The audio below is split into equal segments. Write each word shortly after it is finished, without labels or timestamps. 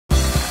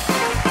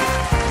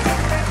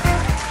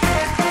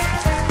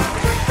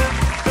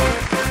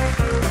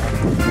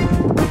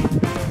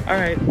All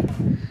right.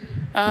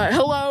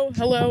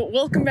 Hello.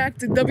 Welcome back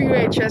to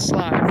WHS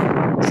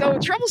Live. So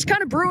trouble's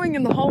kind of brewing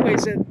in the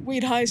hallways at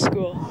Weed High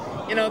School.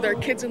 You know, there are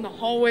kids in the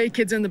hallway,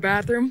 kids in the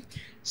bathroom.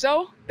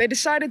 So they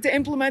decided to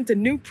implement a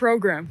new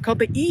program called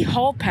the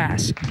Ehall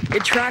Pass.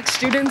 It tracks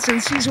students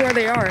and sees where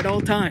they are at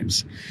all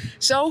times.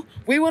 So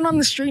we went on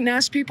the street and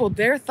asked people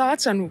their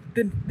thoughts on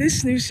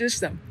this new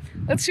system.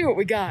 Let's see what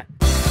we got.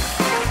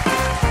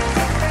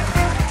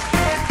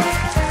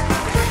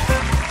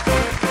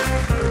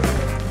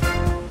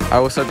 Hi,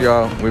 what's up,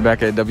 y'all? We're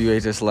back at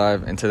WHS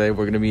Live, and today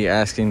we're going to be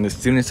asking the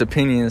students'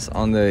 opinions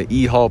on the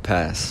Ehall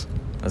Pass.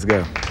 Let's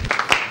go.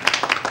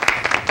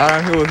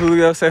 I'm here with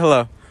Julio. Say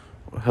hello.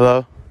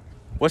 Hello.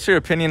 What's your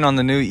opinion on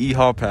the new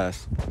Ehall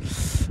Pass?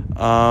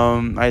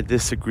 I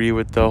disagree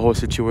with the whole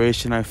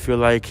situation. I feel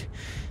like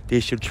they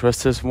should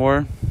trust us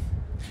more.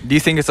 Do you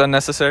think it's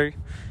unnecessary?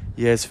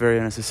 Yeah, it's very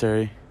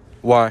unnecessary.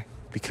 Why?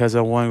 Because I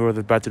want to go to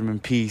the bathroom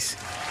in peace.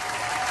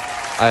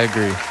 I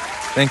agree.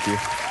 Thank you.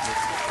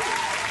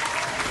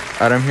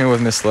 All right, I'm here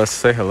with Miss Celeste.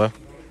 Say hello.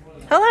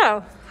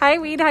 Hello. Hi,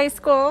 Weed High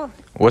School.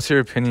 What's your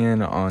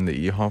opinion on the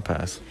Ehall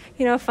Pass?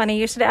 You know, funny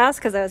you should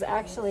ask, because I was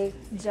actually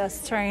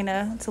just trying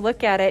to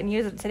look at it and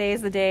use it.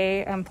 Today's the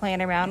day I'm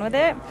playing around with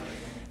it.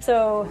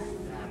 So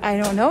I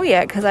don't know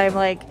yet, because I'm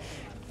like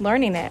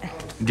learning it.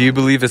 Do you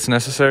believe it's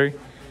necessary?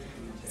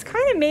 It's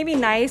kind of maybe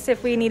nice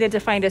if we needed to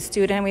find a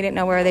student. We didn't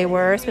know where they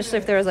were, especially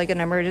if there was like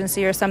an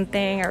emergency or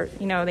something, or,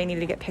 you know, they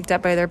needed to get picked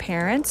up by their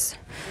parents.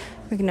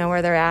 We can know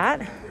where they're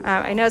at.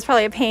 I know it's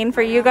probably a pain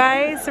for you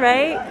guys,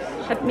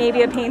 right?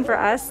 Maybe a pain for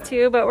us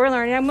too, but we're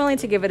learning. I'm willing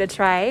to give it a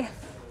try.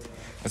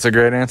 That's a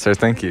great answer.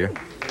 Thank you.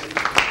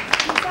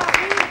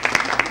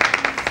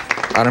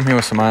 I'm here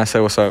with Samaya.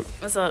 Say what's up.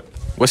 What's up?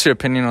 What's your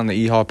opinion on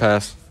the Ehall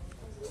Pass?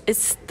 It's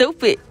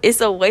stupid.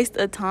 It's a waste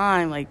of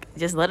time. Like,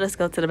 just let us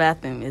go to the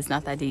bathroom. It's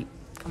not that deep.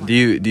 Come on. Do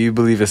you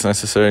believe it's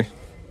necessary?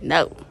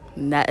 No,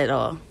 not at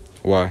all.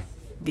 Why?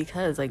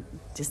 Because, like,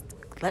 just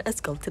let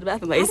us go to the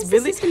bathroom. Like, it's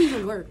really. This doesn't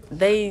even work.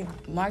 They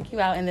mark you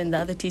out, and then the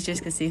other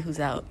teachers can see who's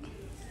out.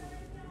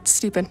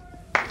 Stupid.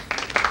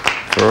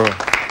 For real.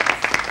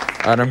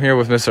 All right, I'm here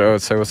with Mr.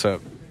 Oates. Say what's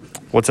up.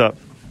 What's up?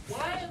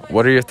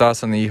 What are your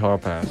thoughts on the Ehall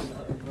Pass?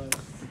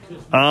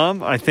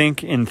 I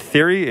think in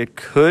theory it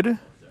could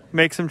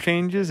make some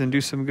changes and do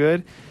some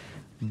good,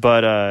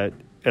 but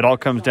it all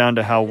comes down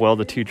to how well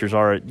the teachers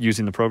are at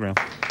using the program.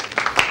 All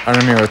right,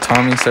 I'm here with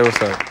Tommy. Say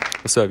what's up.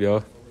 What's up,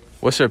 y'all?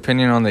 What's your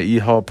opinion on the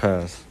Ehall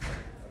Pass?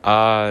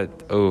 I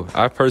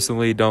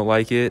personally don't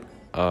like it.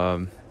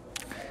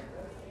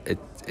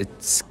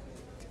 It's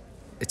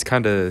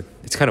kind of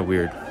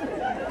weird.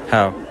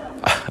 How?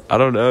 I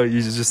don't know. You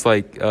just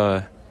like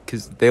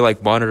because they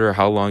like monitor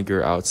how long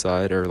you're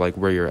outside or like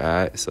where you're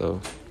at.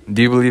 So,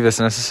 Do you believe it's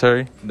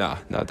necessary? no,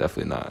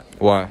 definitely not.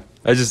 Why?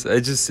 It's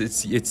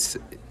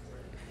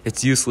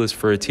useless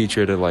for a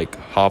teacher to like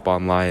hop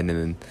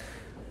online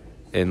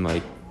and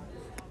like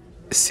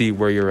see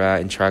where you're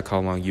at and track how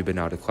long you've been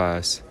out of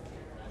class.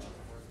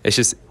 It's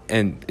just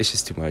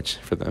too much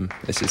for them.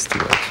 It's just too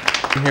much.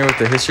 I'm here with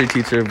the history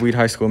teacher of Weed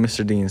High School,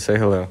 Mr. Dean. Say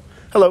hello.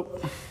 Hello.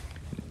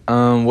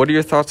 What are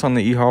your thoughts on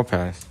the Ehall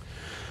Pass?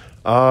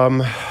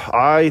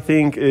 I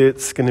think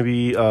it's going to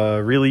be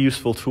a really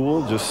useful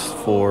tool just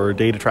for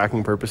data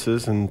tracking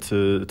purposes and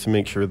to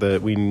make sure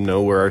that we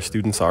know where our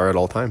students are at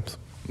all times.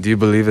 Do you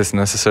believe it's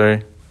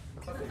necessary?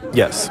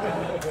 Yes.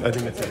 I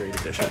think it's a great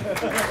addition.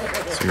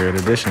 It's a great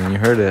addition. You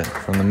heard it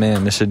from the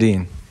man, Mr.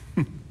 Dean.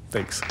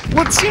 Thanks.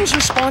 Well, it seems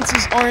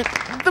responses aren't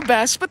the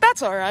best, but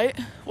that's all right.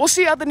 We'll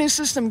see how the new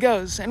system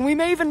goes, and we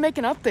may even make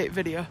an update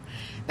video.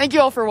 Thank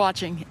you all for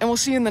watching, and we'll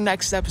see you in the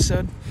next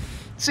episode.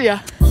 See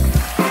ya.